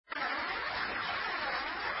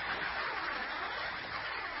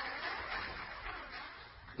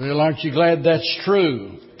Well, aren't you glad that's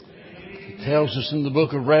true? It tells us in the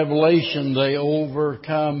book of Revelation they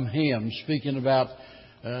overcome him, speaking about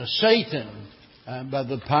Satan by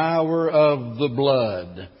the power of the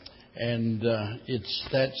blood. And it's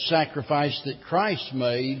that sacrifice that Christ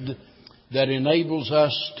made that enables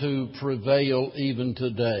us to prevail even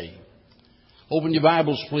today. Open your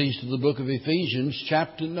Bibles, please, to the book of Ephesians,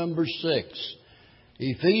 chapter number 6.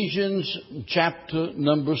 Ephesians chapter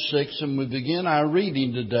number 6, and we begin our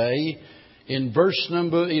reading today in verse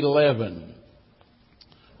number 11.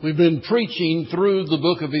 We've been preaching through the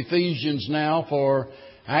book of Ephesians now for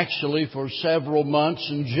several months,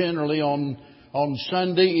 and generally on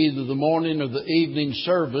Sunday, either the morning or the evening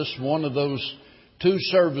service, one of those two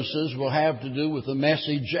services will have to do with a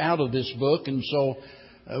message out of this book. And so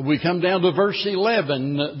we come down to verse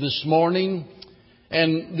 11 this morning.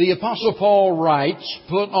 And the Apostle Paul writes,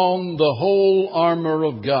 "Put on the whole armor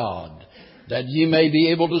of God, that ye may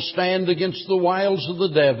be able to stand against the wiles of the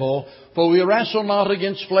devil. For we wrestle not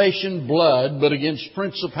against flesh and blood, but against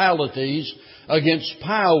principalities, against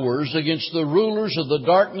powers, against the rulers of the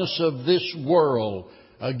darkness of this world,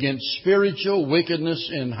 against spiritual wickedness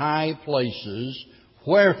in high places.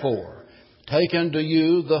 Wherefore, take unto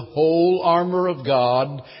you the whole armor of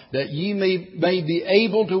God, that ye may be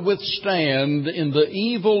able to withstand in the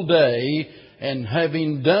evil day, and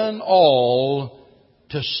having done all,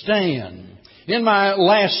 to stand." In my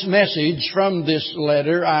last message from this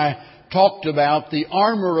letter, I talked about the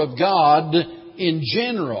armor of God in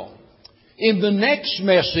general. In the next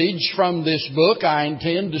message from this book, I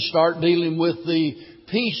intend to start dealing with the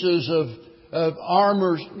pieces of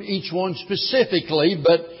armor, each one specifically,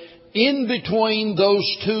 but in between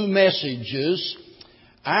those two messages,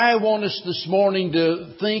 I want us this morning to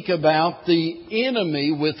think about the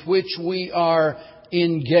enemy with which we are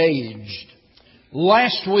engaged.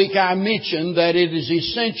 Last week I mentioned that it is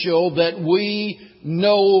essential that we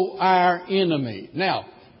know our enemy. Now,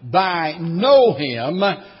 by know him,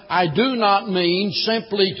 I do not mean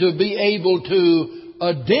simply to be able to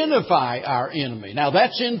identify our enemy. Now,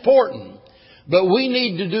 that's important. But we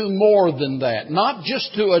need to do more than that. Not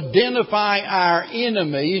just to identify our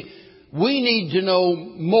enemy, we need to know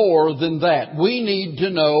more than that. We need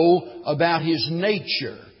to know about his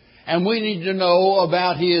nature. And we need to know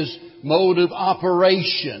about his mode of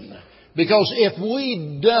operation. Because if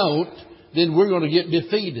we don't, then we're going to get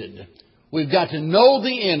defeated. We've got to know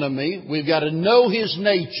the enemy, we've got to know his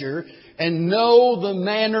nature, and know the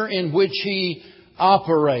manner in which he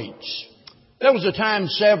operates. There was a time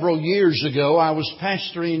several years ago, I was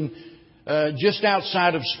pastoring just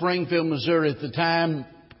outside of Springfield, Missouri at the time,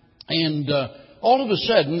 and all of a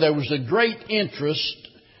sudden there was a great interest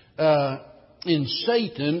in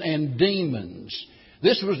Satan and demons.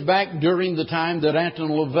 This was back during the time that Anton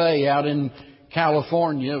LaVey out in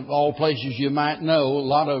California, of all places you might know, a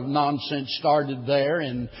lot of nonsense started there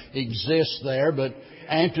and exists there, but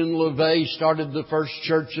Anton LaVey started the first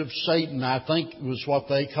Church of Satan, I think was what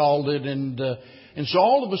they called it. And so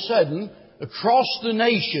all of a sudden, across the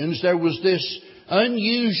nations, there was this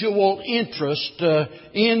unusual interest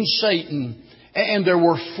in Satan. And there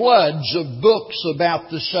were floods of books about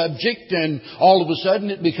the subject. And all of a sudden,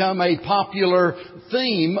 it became a popular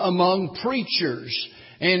theme among preachers.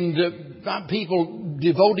 And people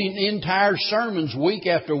devoting entire sermons week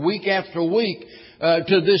after week after week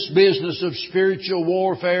to this business of spiritual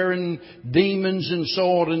warfare and demons and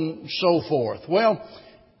so on and so forth. Well,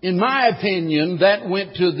 in my opinion, that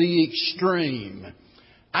went to the extreme.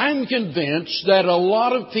 I'm convinced that a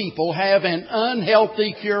lot of people have an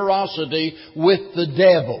unhealthy curiosity with the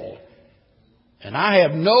devil. And I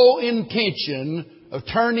have no intention of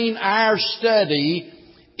turning our study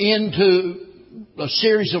into a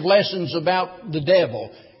series of lessons about the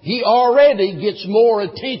devil. He already gets more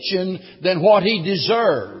attention than what he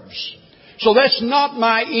deserves. So that's not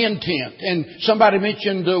my intent. And somebody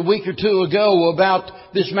mentioned a week or two ago about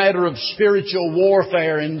this matter of spiritual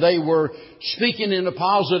warfare, and they were speaking in a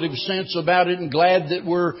positive sense about it and glad that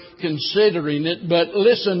we're considering it. But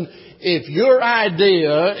listen, if your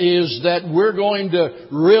idea is that we're going to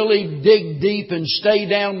really dig deep and stay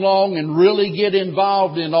down long and really get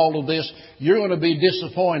involved in all of this, you're going to be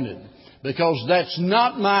disappointed. Because that's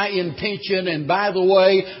not my intention. And by the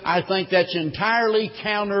way, I think that's entirely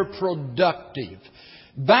counterproductive.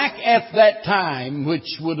 Back at that time, which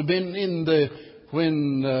would have been in the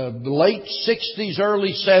late 60s,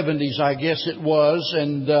 early 70s, I guess it was.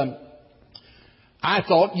 And I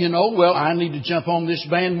thought, I need to jump on this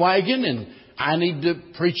bandwagon and I need to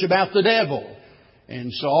preach about the devil.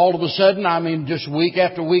 And so all of a sudden, just week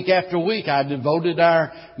after week after week, I devoted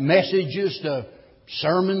our messages to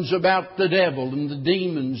sermons about the devil and the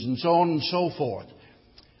demons and so on and so forth.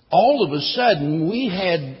 All of a sudden, we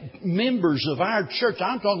had members of our church,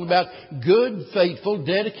 I'm talking about good, faithful,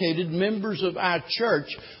 dedicated members of our church,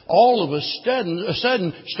 all of a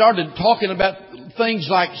sudden started talking about things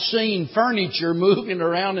like seeing furniture moving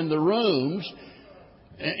around in the rooms,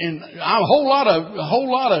 and a whole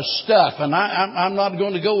lot of stuff, and I'm not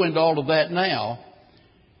going to go into all of that now.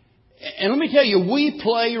 And let me tell you, we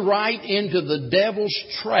play right into the devil's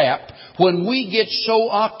trap when we get so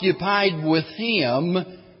occupied with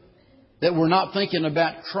him that we're not thinking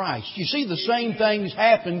about Christ. You see, the same things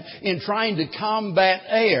happen in trying to combat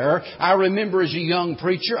error. I remember as a young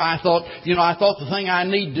preacher, I thought the thing I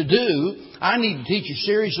need to do, I need to teach a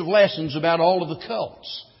series of lessons about all of the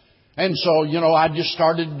cults. And so, I just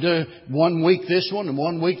started 1 week this one and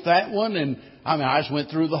 1 week that one, and I just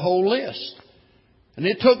went through the whole list. And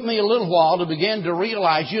it took me a little while to begin to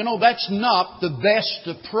realize, that's not the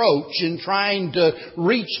best approach in trying to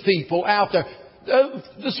reach people out there.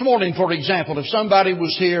 This morning, for example, if somebody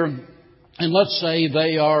was here, and let's say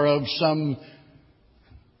they are of some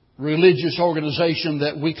religious organization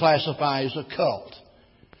that we classify as a cult,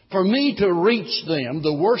 for me to reach them,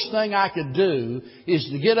 the worst thing I could do is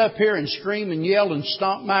to get up here and scream and yell and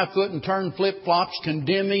stomp my foot and turn flip-flops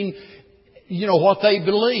condemning, what they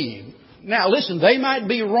believe. Now, listen, they might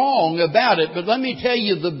be wrong about it, but let me tell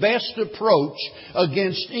you, the best approach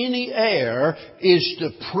against any error is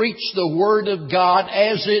to preach the Word of God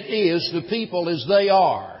as it is to people as they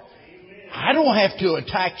are. I don't have to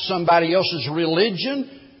attack somebody else's religion.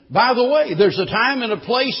 By the way, there's a time and a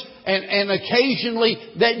place and occasionally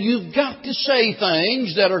that you've got to say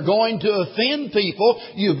things that are going to offend people.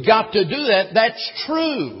 You've got to do that. That's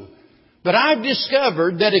true. But I've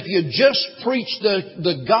discovered that if you just preach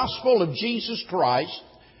the gospel of Jesus Christ,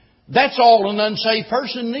 that's all an unsaved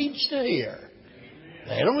person needs to hear.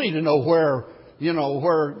 They don't need to know where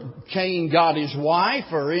Cain got his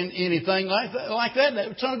wife or anything like that.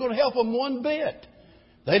 It's not going to help them one bit.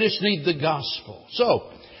 They just need the gospel. So,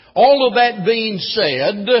 all of that being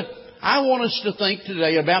said, I want us to think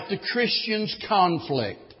today about the Christian's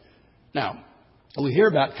conflict. Now, we hear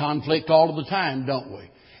about conflict all of the time, don't we?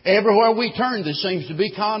 Everywhere we turn, there seems to be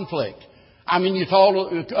conflict. You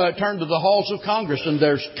turn to the halls of Congress and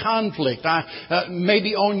there's conflict.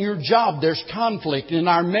 Maybe on your job there's conflict. In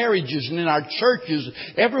our marriages and in our churches,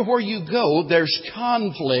 everywhere you go, there's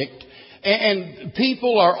conflict. And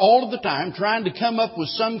people are all of the time trying to come up with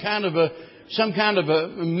some kind of a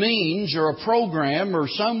means or a program or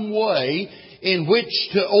some way in which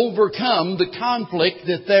to overcome the conflict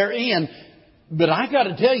that they're in. But I got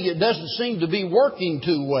to tell you, it doesn't seem to be working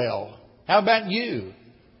too well. How about you?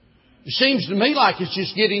 It seems to me like it's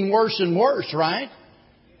just getting worse and worse, right?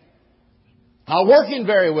 Not working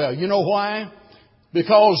very well. You know why?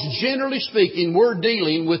 Because generally speaking, we're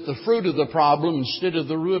dealing with the fruit of the problem instead of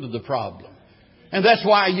the root of the problem. And that's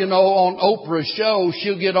why, on Oprah's show,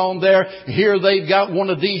 she'll get on there. Here they've got one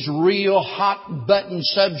of these real hot button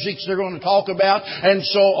subjects they're going to talk about. And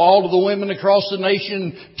so all of the women across the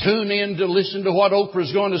nation tune in to listen to what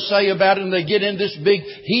Oprah's going to say about it. And they get in this big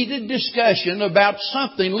heated discussion about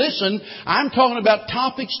something. Listen, I'm talking about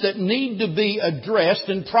topics that need to be addressed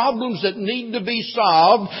and problems that need to be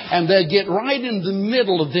solved. And they get right in the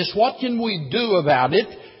middle of this. What can we do about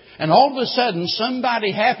it? And all of a sudden,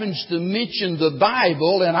 somebody happens to mention the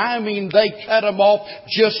Bible, and they cut them off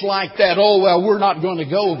just like that. Oh, well, we're not going to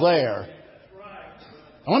go there.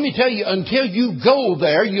 Now, let me tell you, until you go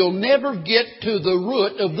there, you'll never get to the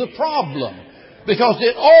root of the problem. Because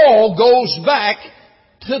it all goes back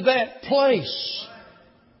to that place.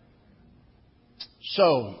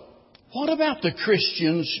 So, what about the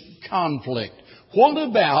Christian's conflict? What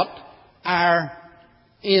about our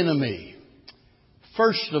enemy?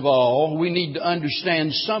 First of all, we need to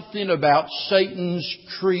understand something about Satan's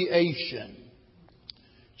creation.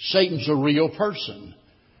 Satan's a real person.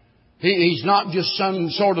 He's not just some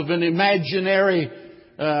sort of an imaginary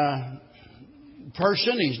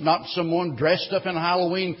person. He's not someone dressed up in a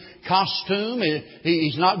Halloween costume.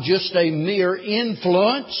 He's not just a mere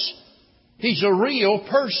influence. He's a real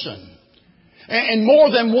person. And more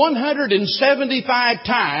than 175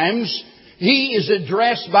 times, he is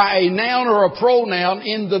addressed by a noun or a pronoun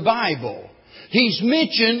in the Bible. He's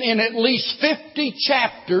mentioned in at least 50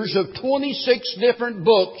 chapters of 26 different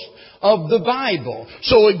books of the Bible.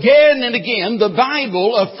 So again and again, the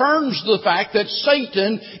Bible affirms the fact that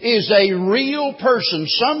Satan is a real person.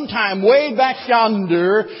 Sometime way back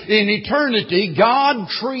yonder in eternity, God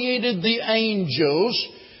created the angels,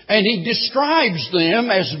 and He describes them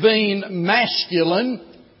as being masculine.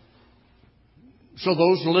 So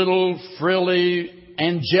those little frilly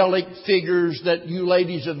angelic figures that you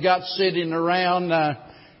ladies have got sitting around.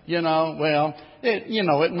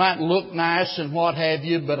 It might look nice and what have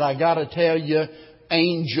you, but I got to tell you,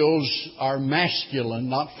 angels are masculine,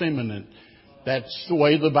 not feminine. That's the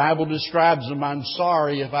way the Bible describes them. I'm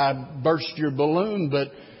sorry if I burst your balloon,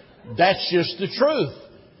 but that's just the truth.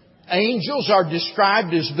 Angels are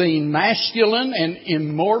described as being masculine and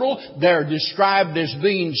immortal. They're described as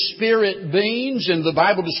being spirit beings, and the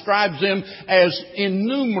Bible describes them as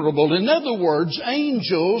innumerable. In other words,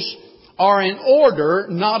 angels are an order,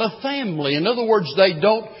 not a family. In other words, they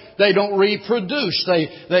don't reproduce.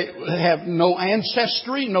 They have no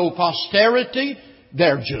ancestry, no posterity.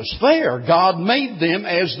 They're just there. God made them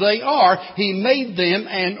as they are. He made them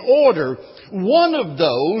an order. One of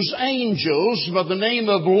those angels by the name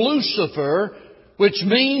of Lucifer, which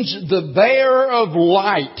means the bearer of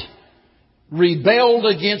light, rebelled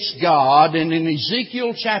against God. And in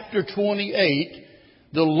Ezekiel chapter 28,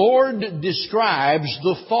 the Lord describes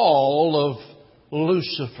the fall of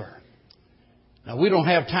Lucifer. Now, we don't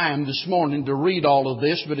have time this morning to read all of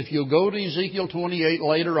this, but if you'll go to Ezekiel 28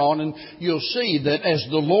 later on, and you'll see that as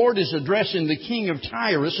the Lord is addressing the king of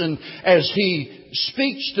Tyrus, and as He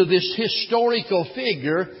speaks to this historical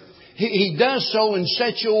figure, He does so in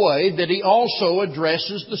such a way that He also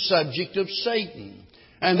addresses the subject of Satan.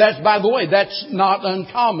 And that's, by the way, that's not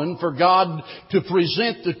uncommon for God to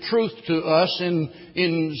present the truth to us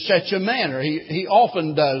in such a manner. He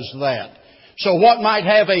often does that. So what might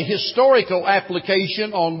have a historical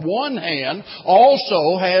application on one hand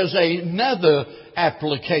also has another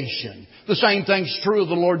application. The same thing's true of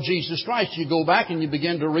the Lord Jesus Christ. You go back and you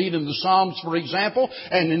begin to read in the Psalms, for example,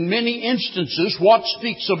 and in many instances, what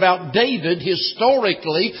speaks about David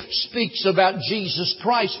historically speaks about Jesus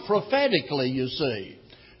Christ prophetically, you see.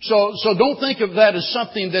 So don't think of that as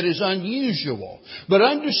something that is unusual. But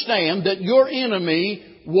understand that your enemy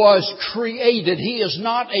was created. He is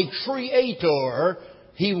not a creator.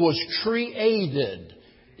 He was created.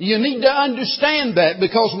 You need to understand that,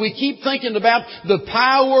 because we keep thinking about the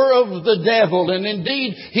power of the devil. And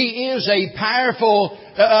indeed, he is a powerful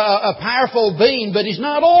being, but he's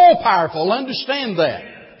not all powerful. Understand that.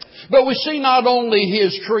 But we see not only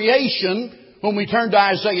his creation. When we turn to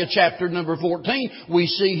Isaiah chapter number 14, we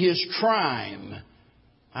see his crime.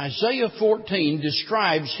 Isaiah 14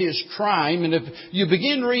 describes his crime, and if you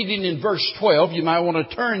begin reading in verse 12, you might want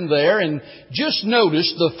to turn there and just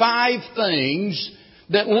notice the 5 things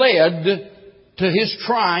that led to his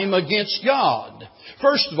crime against God.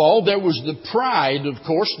 First of all, there was the pride, of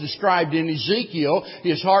course, described in Ezekiel.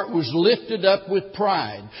 His heart was lifted up with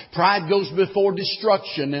pride. Pride goes before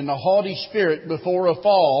destruction, and a haughty spirit before a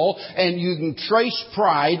fall. And you can trace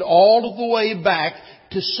pride all the way back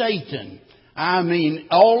to Satan. I mean,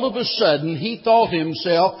 all of a sudden, he thought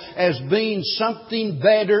himself as being something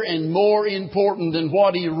better and more important than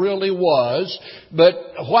what he really was. But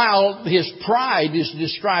while his pride is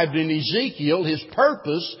described in Ezekiel, his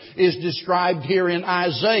purpose is described here in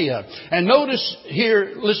Isaiah. And notice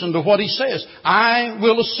here, listen to what he says. I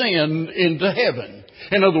will ascend into heaven.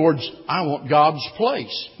 In other words, I want God's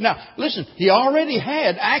place. Now, listen, he already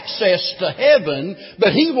had access to heaven, but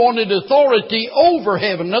he wanted authority over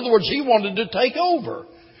heaven. In other words, he wanted to take over.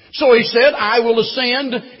 So he said, I will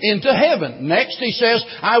ascend into heaven. Next he says,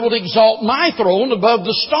 I will exalt my throne above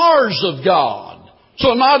the stars of God.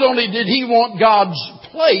 So not only did he want God's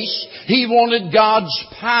place, he wanted God's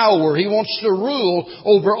power. He wants to rule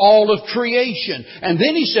over all of creation. And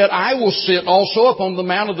then he said, I will sit also upon the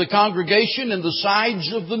mount of the congregation in the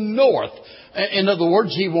sides of the north. In other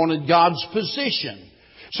words, he wanted God's position.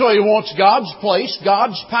 So he wants God's place,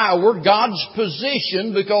 God's power, God's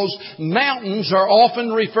position, because mountains are often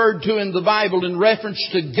referred to in the Bible in reference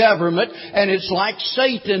to government. And it's like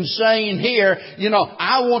Satan saying here,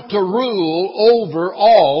 I want to rule over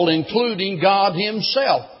all, including God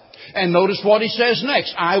himself. And notice what he says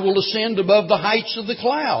next. I will ascend above the heights of the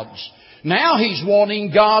clouds. Now he's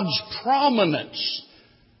wanting God's prominence.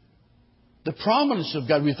 The prominence of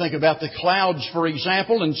God. We think about the clouds, for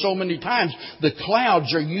example, and so many times the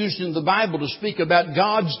clouds are used in the Bible to speak about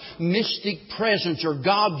God's mystic presence or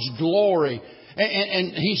God's glory.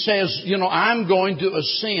 And he says, I'm going to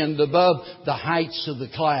ascend above the heights of the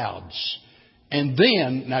clouds. And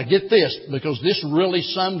then, now get this, because this really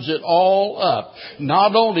sums it all up.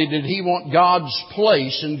 Not only did he want God's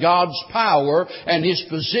place and God's power and his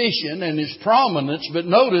position and his prominence, but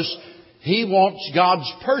notice, he wants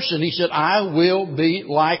God's person. He said, I will be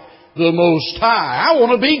like the Most High. I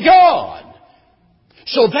want to be God.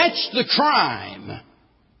 So that's the crime.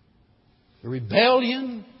 The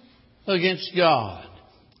rebellion against God.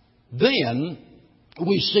 Then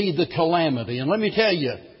we see the calamity. And let me tell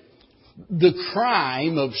you, the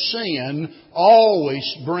crime of sin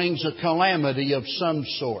always brings a calamity of some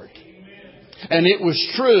sort. And it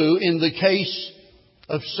was true in the case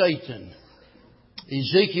of Satan.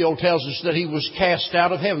 Ezekiel tells us that he was cast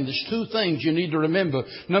out of heaven. There's two things you need to remember.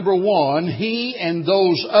 Number one, he and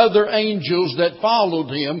those other angels that followed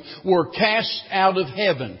him were cast out of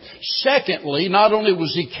heaven. Secondly, not only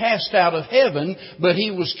was he cast out of heaven, but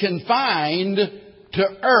he was confined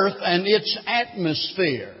to earth and its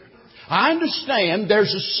atmosphere. I understand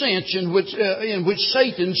there's a sense in which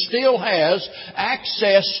Satan still has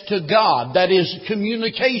access to God. That is,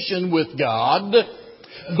 communication with God.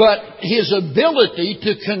 But his ability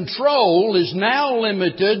to control is now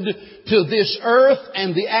limited to this earth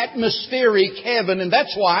and the atmospheric heaven. And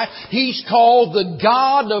that's why he's called the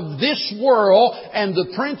God of this world and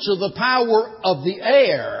the prince of the power of the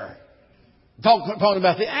air. Talking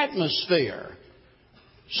about the atmosphere.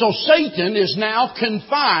 So Satan is now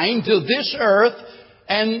confined to this earth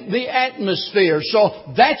and the atmosphere.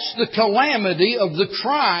 So that's the calamity of the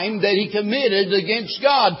crime that he committed against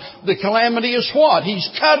God. The calamity is what? He's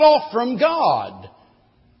cut off from God.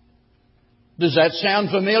 Does that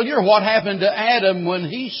sound familiar? What happened to Adam when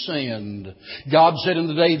he sinned? God said, in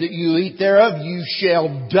the day that you eat thereof, you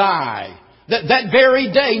shall die. That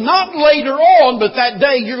very day, not later on, but that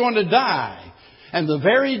day you're going to die. And the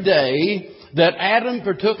very day that Adam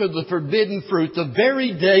partook of the forbidden fruit, the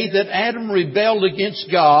very day that Adam rebelled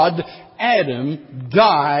against God, Adam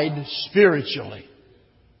died spiritually.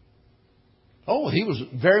 Oh, he was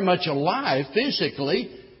very much alive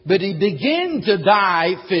physically, but he began to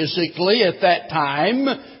die physically at that time,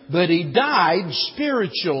 but he died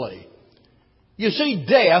spiritually. You see,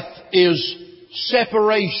 death is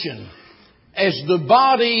separation. As the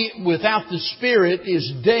body without the spirit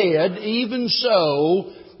is dead, even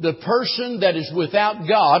so, the person that is without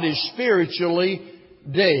God is spiritually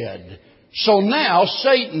dead. So now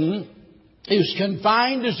Satan is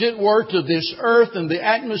confined, as it were, to this earth and the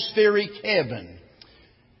atmospheric heaven.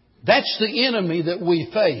 That's the enemy that we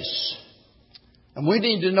face. And we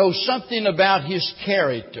need to know something about his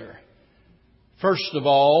character. First of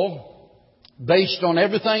all, based on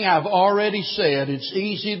everything I've already said, it's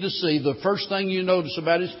easy to see the first thing you notice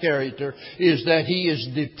about his character is that he is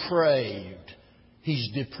depraved.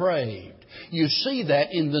 He's depraved. You see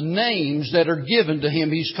that in the names that are given to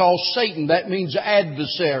him. He's called Satan. That means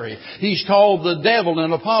adversary. He's called the devil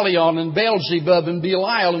and Apollyon and Beelzebub and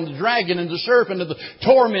Belial and the dragon and the serpent and the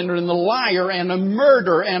tormentor and the liar and a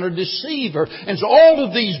murderer and a deceiver. And so all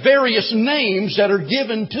of these various names that are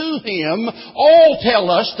given to him all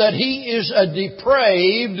tell us that he is a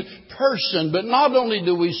depraved person. But not only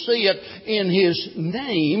do we see it in his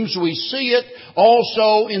names, we see it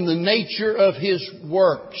also in the nature of his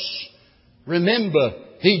works. Remember,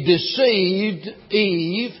 he deceived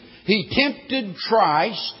Eve. He tempted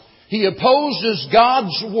Christ. He opposes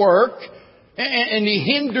God's work. And he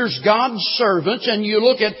hinders God's servants. And you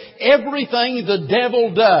look at everything the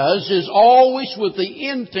devil does is always with the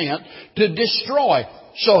intent to destroy.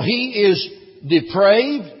 So he is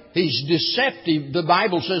depraved. He's deceptive. The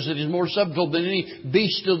Bible says that he's more subtle than any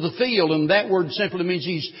beast of the field. And that word simply means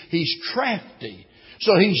he's crafty.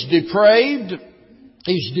 So he's depraved.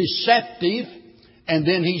 He's deceptive, and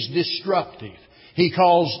then he's destructive. He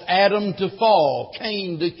caused Adam to fall,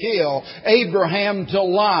 Cain to kill, Abraham to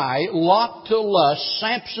lie, Lot to lust,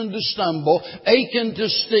 Samson to stumble, Achan to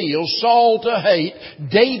steal, Saul to hate,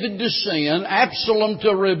 David to sin, Absalom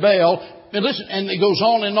to rebel. And listen, and it goes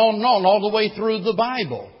on and on and on all the way through the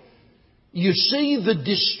Bible. You see the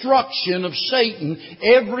destruction of Satan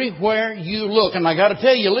everywhere you look. And I got to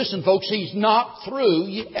tell you, listen folks, he's not through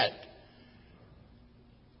yet.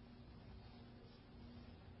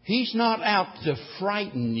 He's not out to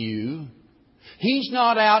frighten you. He's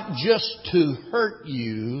not out just to hurt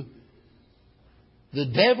you. The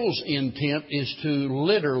devil's intent is to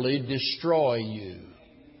literally destroy you.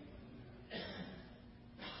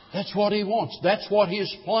 That's what he wants. That's what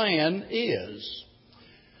his plan is.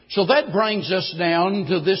 So that brings us down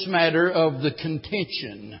to this matter of the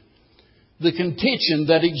contention. The contention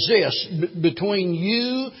that exists between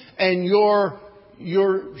you and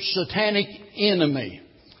your satanic enemy.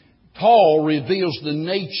 Paul reveals the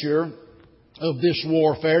nature of this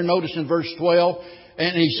warfare. Notice in verse 12,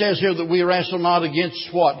 and he says here that we wrestle not against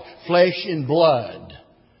what? Flesh and blood.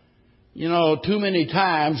 You know, too many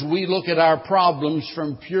times we look at our problems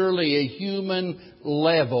from purely a human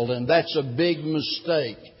level, and that's a big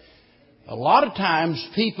mistake. A lot of times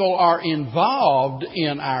people are involved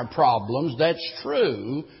in our problems. That's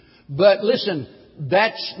true. But listen,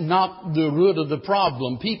 that's not the root of the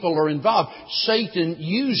problem. People are involved. Satan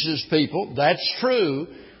uses people. That's true.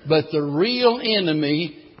 But the real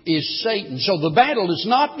enemy is Satan. So the battle is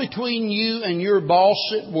not between you and your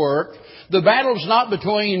boss at work. The battle is not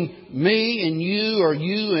between me and you or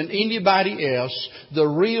you and anybody else. The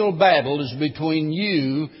real battle is between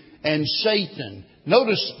you and Satan.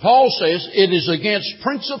 Notice Paul says it is against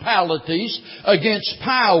principalities, against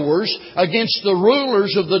powers, against the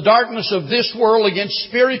rulers of the darkness of this world, against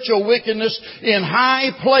spiritual wickedness in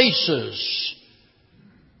high places.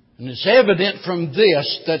 And it's evident from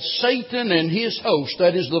this that Satan and his host,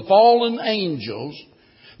 that is the fallen angels,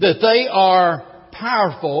 that they are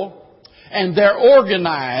powerful and they're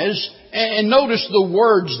organized. And notice the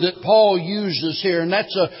words that Paul uses here, and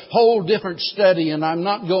that's a whole different study, and I'm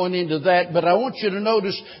not going into that, but I want you to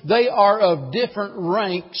notice they are of different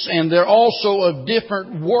ranks, and they're also of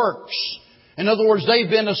different works. In other words, they've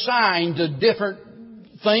been assigned to different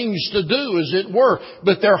things to do, as it were,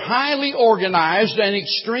 but they're highly organized and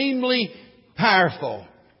extremely powerful.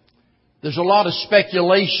 There's a lot of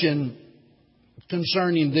speculation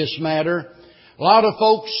concerning this matter. A lot of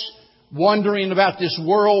folks wondering about this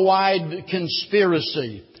worldwide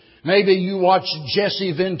conspiracy. Maybe you watch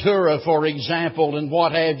Jesse Ventura, for example, and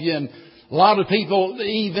what have you. And a lot of people,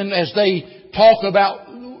 even as they talk about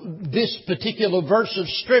this particular verse of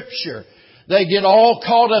Scripture, they get all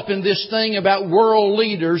caught up in this thing about world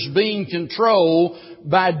leaders being controlled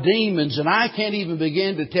by demons. And I can't even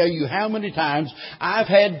begin to tell you how many times I've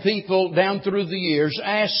had people down through the years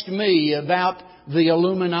ask me about the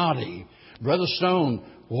Illuminati. Brother Stone,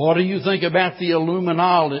 what do you think about the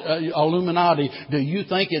Illuminati? Do you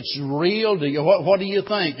think it's real? What do you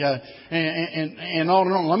think? And on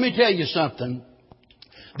and on. Let me tell you something.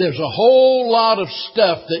 There's a whole lot of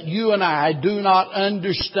stuff that you and I do not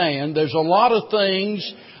understand. There's a lot of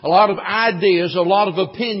things, a lot of ideas, a lot of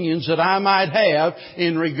opinions that I might have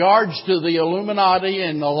in regards to the Illuminati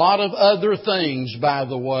and a lot of other things, by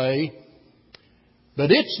the way. But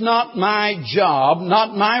it's not my job,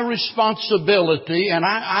 not my responsibility, and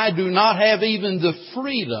I do not have even the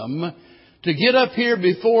freedom to get up here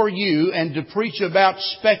before you and to preach about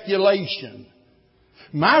speculation.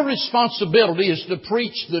 My responsibility is to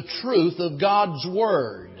preach the truth of God's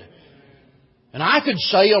Word. And I could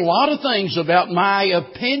say a lot of things about my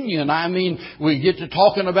opinion. I mean, we get to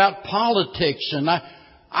talking about politics, and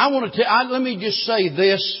let me just say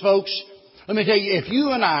this, folks. Let me tell you, if you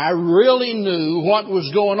and I really knew what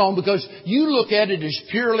was going on, because you look at it as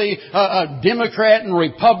purely a Democrat and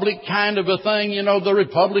Republic kind of a thing, you know, the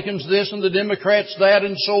Republicans this and the Democrats that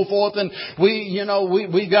and so forth, and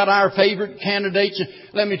we got our favorite candidates.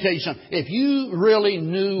 Let me tell you something. If you really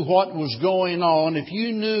knew what was going on, if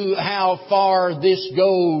you knew how far this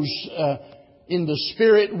goes in the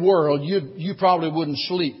spirit world, you probably wouldn't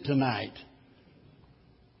sleep tonight.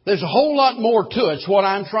 There's a whole lot more to it, is what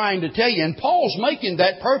I'm trying to tell you. And Paul's making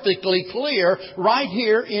that perfectly clear right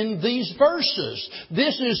here in these verses.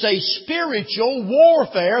 This is a spiritual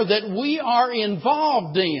warfare that we are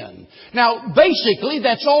involved in. Now, basically,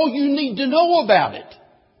 that's all you need to know about it.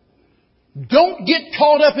 Don't get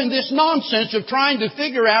caught up in this nonsense of trying to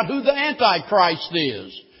figure out who the Antichrist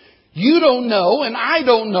is. You don't know, and I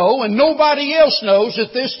don't know, and nobody else knows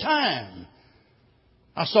at this time.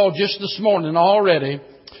 I saw just this morning already,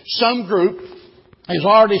 some group has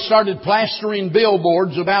already started plastering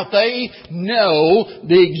billboards about they know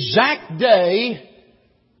the exact day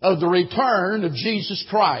of the return of Jesus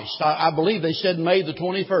Christ. I believe they said May the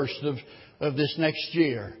 21st of this next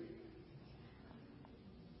year.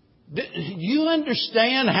 Do you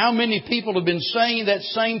understand how many people have been saying that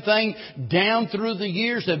same thing down through the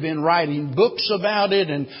years? They've been writing books about it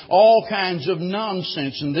and all kinds of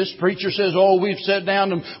nonsense. And this preacher says, we've sat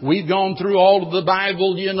down and we've gone through all of the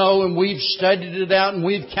Bible, and we've studied it out and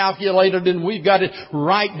we've calculated and we've got it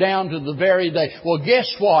right down to the very day. Well,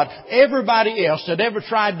 guess what? Everybody else that ever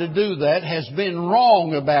tried to do that has been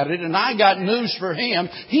wrong about it. And I got news for him.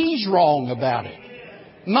 He's wrong about it.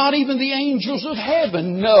 Not even the angels of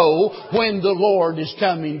heaven know when the Lord is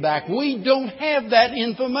coming back. We don't have that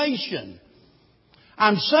information.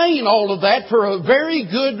 I'm saying all of that for a very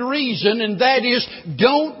good reason, and that is,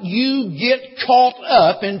 don't you get caught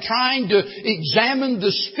up in trying to examine the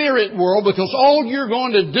spirit world, because all you're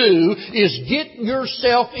going to do is get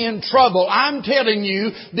yourself in trouble. I'm telling you,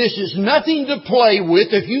 this is nothing to play with.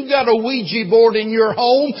 If you've got a Ouija board in your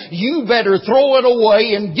home, you better throw it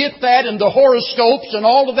away and get that and the horoscopes and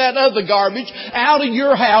all of that other garbage out of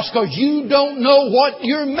your house, because you don't know what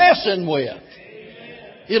you're messing with.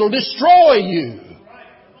 It'll destroy you.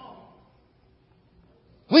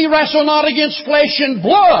 We wrestle not against flesh and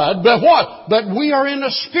blood, but what? But we are in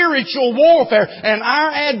a spiritual warfare, and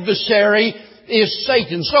our adversary is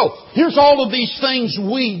Satan. So, here's all of these things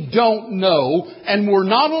we don't know, and we're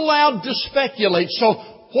not allowed to speculate. So,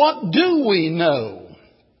 what do we know?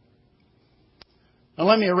 Now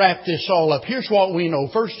let me wrap this all up. Here's what we know.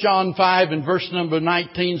 1 John 5 and verse number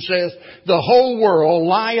 19 says, the whole world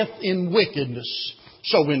lieth in wickedness.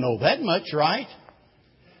 So we know that much, right?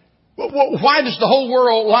 Why does the whole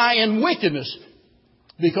world lie in wickedness?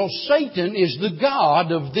 Because Satan is the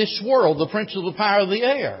god of this world, the prince of the power of the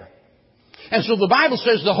air. And so the Bible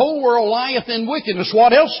says the whole world lieth in wickedness.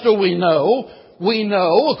 What else do we know? We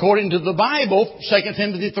know, according to the Bible, 2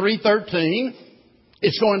 Timothy 3:13,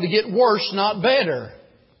 it's going to get worse, not better.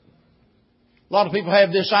 A lot of people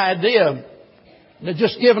have this idea that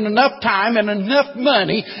just given enough time and enough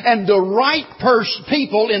money and the right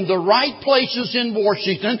people in the right places in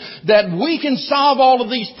Washington that we can solve all of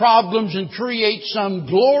these problems and create some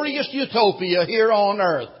glorious utopia here on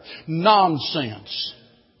earth. Nonsense.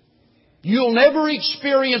 You'll never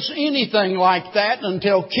experience anything like that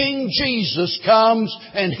until King Jesus comes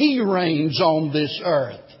and He reigns on this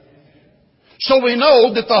earth. So we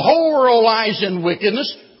know that the whole world lies in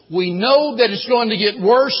wickedness. We know that it's going to get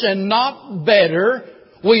worse and not better.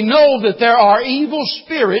 We know that there are evil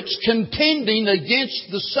spirits contending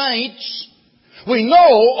against the saints. We know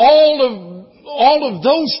all of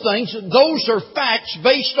those things. Those are facts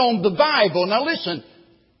based on the Bible. Now listen,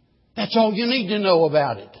 that's all you need to know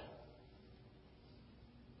about it.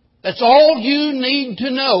 That's all you need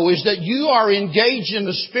to know, is that you are engaged in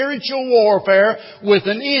a spiritual warfare with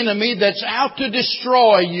an enemy that's out to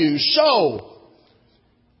destroy you. So,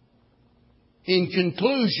 in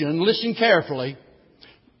conclusion, listen carefully,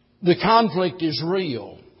 the conflict is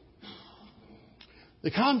real.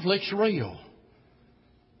 The conflict's real.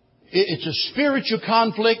 It's a spiritual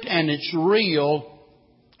conflict and it's real,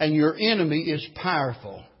 and your enemy is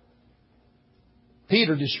powerful.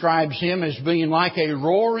 Peter describes him as being like a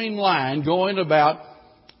roaring lion going about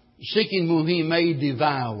seeking whom he may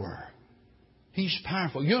devour. He's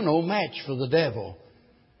powerful. You're no match for the devil.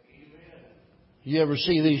 You ever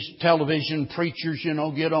see these television preachers,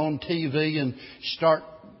 get on TV and start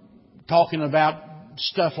talking about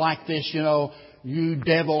stuff like this, you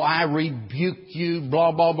devil, I rebuke you,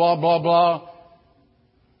 blah, blah, blah, blah, blah.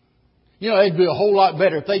 It'd be a whole lot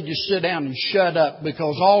better if they just sit down and shut up,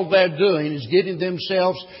 because all they're doing is getting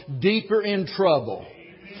themselves deeper in trouble.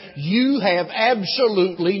 You have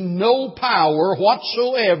absolutely no power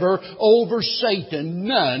whatsoever over Satan.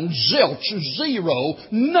 None. Zilch. Zero.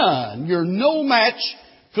 None. You're no match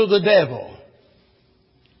for the devil.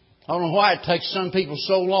 I don't know why it takes some people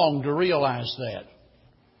so long to realize that.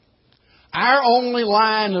 Our only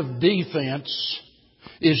line of defense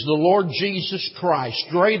is the Lord Jesus Christ.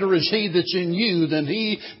 Greater is He that's in you than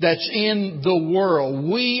he that's in the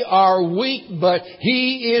world. We are weak, but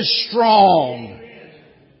He is strong.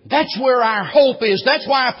 That's where our hope is. That's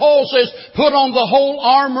why Paul says, put on the whole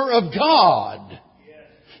armor of God.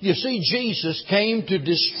 You see, Jesus came to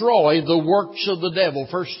destroy the works of the devil.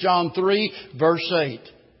 1 John 3, verse 8.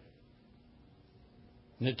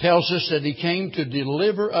 And it tells us that He came to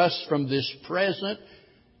deliver us from this present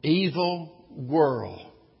evil world.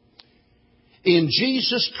 In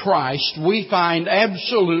Jesus Christ, we find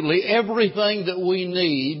absolutely everything that we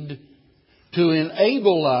need to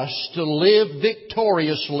enable us to live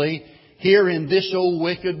victoriously here in this old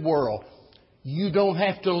wicked world. You don't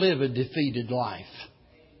have to live a defeated life.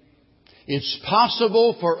 It's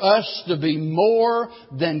possible for us to be more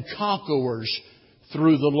than conquerors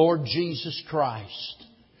through the Lord Jesus Christ.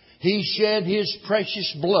 He shed His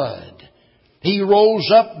precious blood. He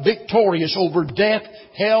rose up victorious over death,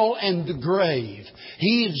 hell, and the grave.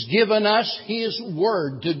 He's given us His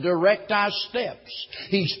Word to direct our steps.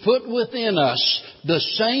 He's put within us the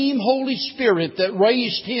same Holy Spirit that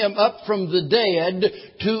raised Him up from the dead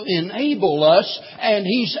to enable us, and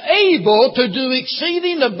He's able to do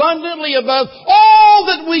exceeding abundantly above all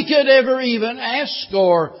that we could ever even ask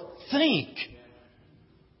or think.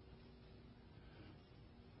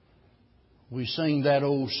 We sing that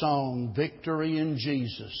old song, Victory in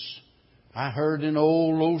Jesus. I heard an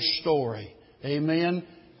old story. Amen.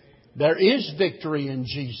 There is victory in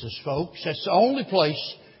Jesus, folks. That's the only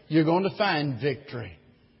place you're going to find victory.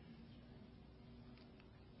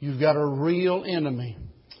 You've got a real enemy,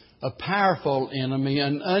 a powerful enemy,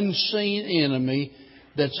 an unseen enemy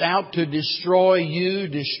that's out to destroy you,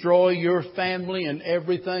 destroy your family and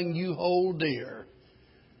everything you hold dear.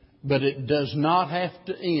 But it does not have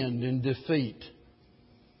to end in defeat.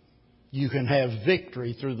 you can have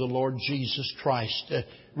victory through the Lord Jesus Christ.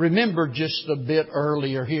 Remember just a bit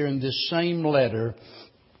earlier here in this same letter,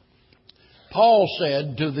 Paul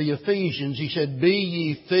said to the Ephesians, he said, "Be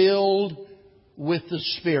ye filled with the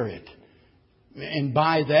Spirit." And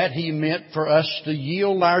by that he meant for us to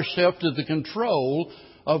yield ourselves to the control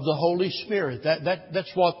of the Holy Spirit.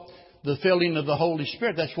 That's what the filling of the Holy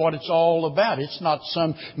Spirit, that's what it's all about. It's not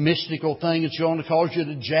some mystical thing that's going to cause you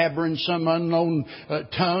to jabber in some unknown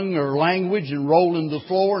tongue or language and roll in the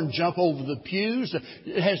floor and jump over the pews.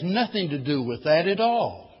 It has nothing to do with that at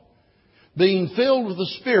all. Being filled with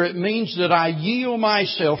the Spirit means that I yield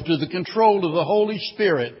myself to the control of the Holy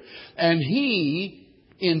Spirit, and He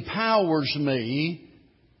empowers me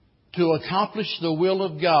to accomplish the will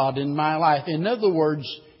of God in my life. In other words,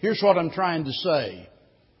 here's what I'm trying to say.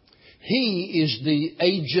 He is the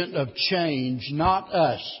agent of change, not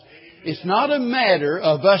us. It's not a matter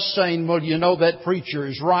of us saying, "Well, you know, that preacher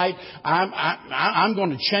is right. I'm going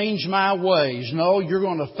to change my ways." No, you're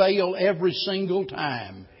going to fail every single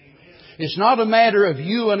time. It's not a matter of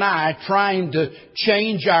you and I trying to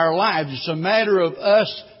change our lives. It's a matter of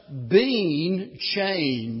us being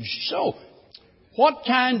changed. So, what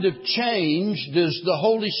kind of change does the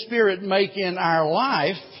Holy Spirit make in our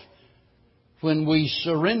life when we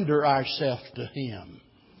surrender ourselves to Him?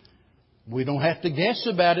 We don't have to guess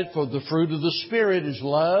about it, for the fruit of the Spirit is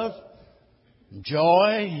love, and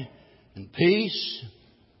joy, and peace,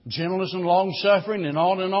 gentleness and long-suffering, and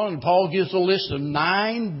on and on. And Paul gives a list of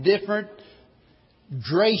 9 different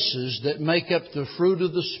graces that make up the fruit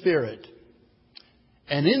of the Spirit.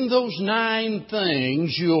 And in those 9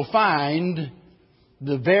 things, you'll find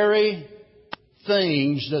the very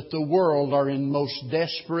things that the world are in most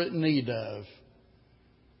desperate need of.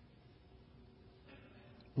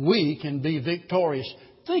 We can be victorious.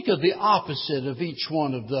 Think of the opposite of each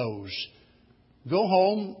one of those. Go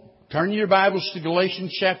home, turn your Bibles to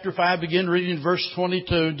Galatians chapter 5, begin reading verse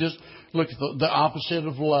 22. Just look at the opposite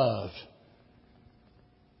of love.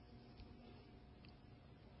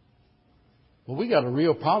 Well, we got a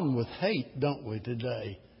real problem with hate, don't we,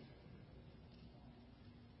 today?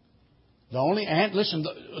 The only answer,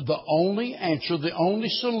 the only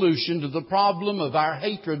solution to the problem of our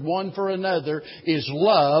hatred one for another is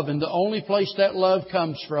love. And the only place that love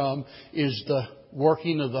comes from is the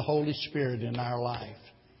working of the Holy Spirit in our life.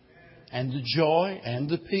 And the joy and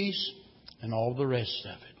the peace and all the rest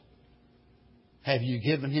of it. Have you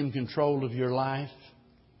given Him control of your life?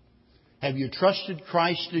 Have you trusted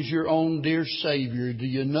Christ as your own dear Savior? Do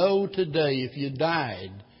you know today, if you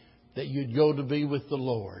died, that you'd go to be with the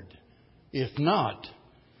Lord? If not,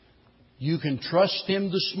 you can trust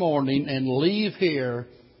Him this morning and leave here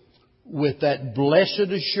with that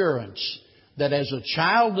blessed assurance that as a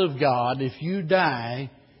child of God, if you die,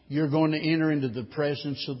 you're going to enter into the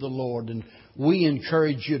presence of the Lord. And we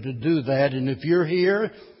encourage you to do that. And if you're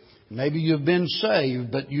here, maybe you've been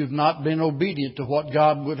saved, but you've not been obedient to what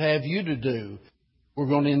God would have you to do. We're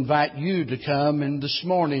going to invite you to come and this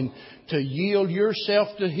morning to yield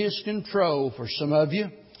yourself to His control. For some of you,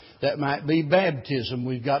 that might be baptism.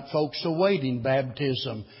 We've got folks awaiting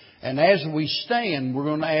baptism. And as we stand, we're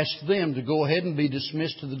going to ask them to go ahead and be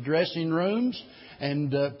dismissed to the dressing rooms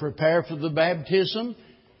and prepare for the baptism.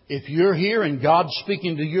 If you're here and God's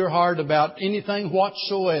speaking to your heart about anything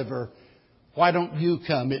whatsoever, why don't you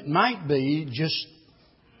come? It might be just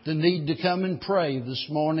the need to come and pray this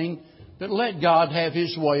morning. But let God have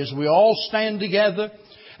His way as we all stand together,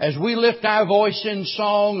 as we lift our voice in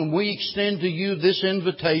song and we extend to you this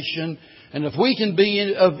invitation. And if we can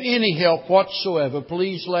be of any help whatsoever,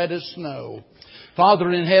 please let us know.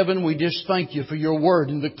 Father in heaven, we just thank You for Your Word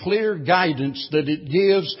and the clear guidance that it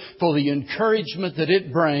gives, for the encouragement that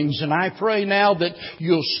it brings. And I pray now that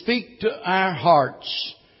You'll speak to our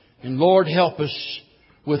hearts. And Lord, help us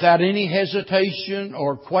without any hesitation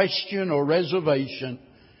or question or reservation.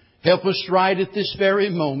 Help us right at this very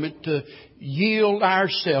moment to yield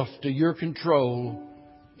ourselves to Your control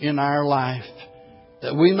in our life,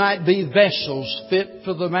 that we might be vessels fit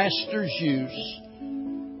for the Master's use.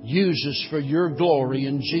 Use us for Your glory.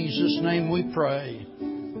 In Jesus' name we pray.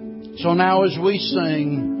 So now as we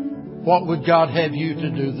sing, what would God have you to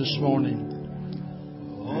do this morning?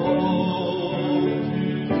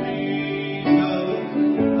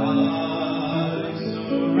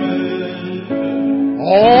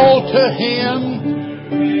 All to Him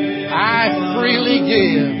I freely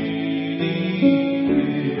give.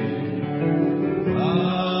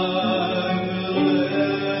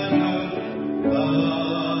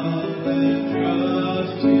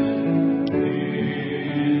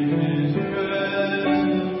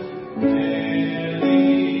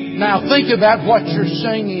 Now think about what you're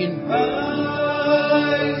singing.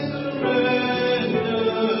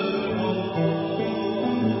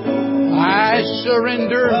 I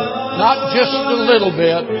surrender, not just a little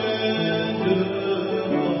bit.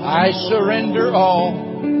 I surrender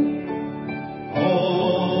all.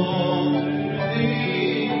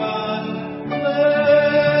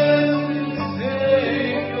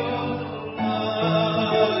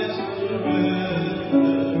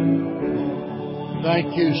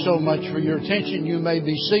 Thank you so much for your attention. You may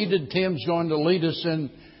be seated. Tim's going to lead us in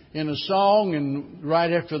a song, and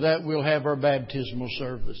right after that we'll have our baptismal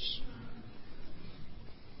service.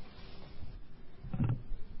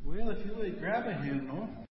 Well, if you would grab a hymnal.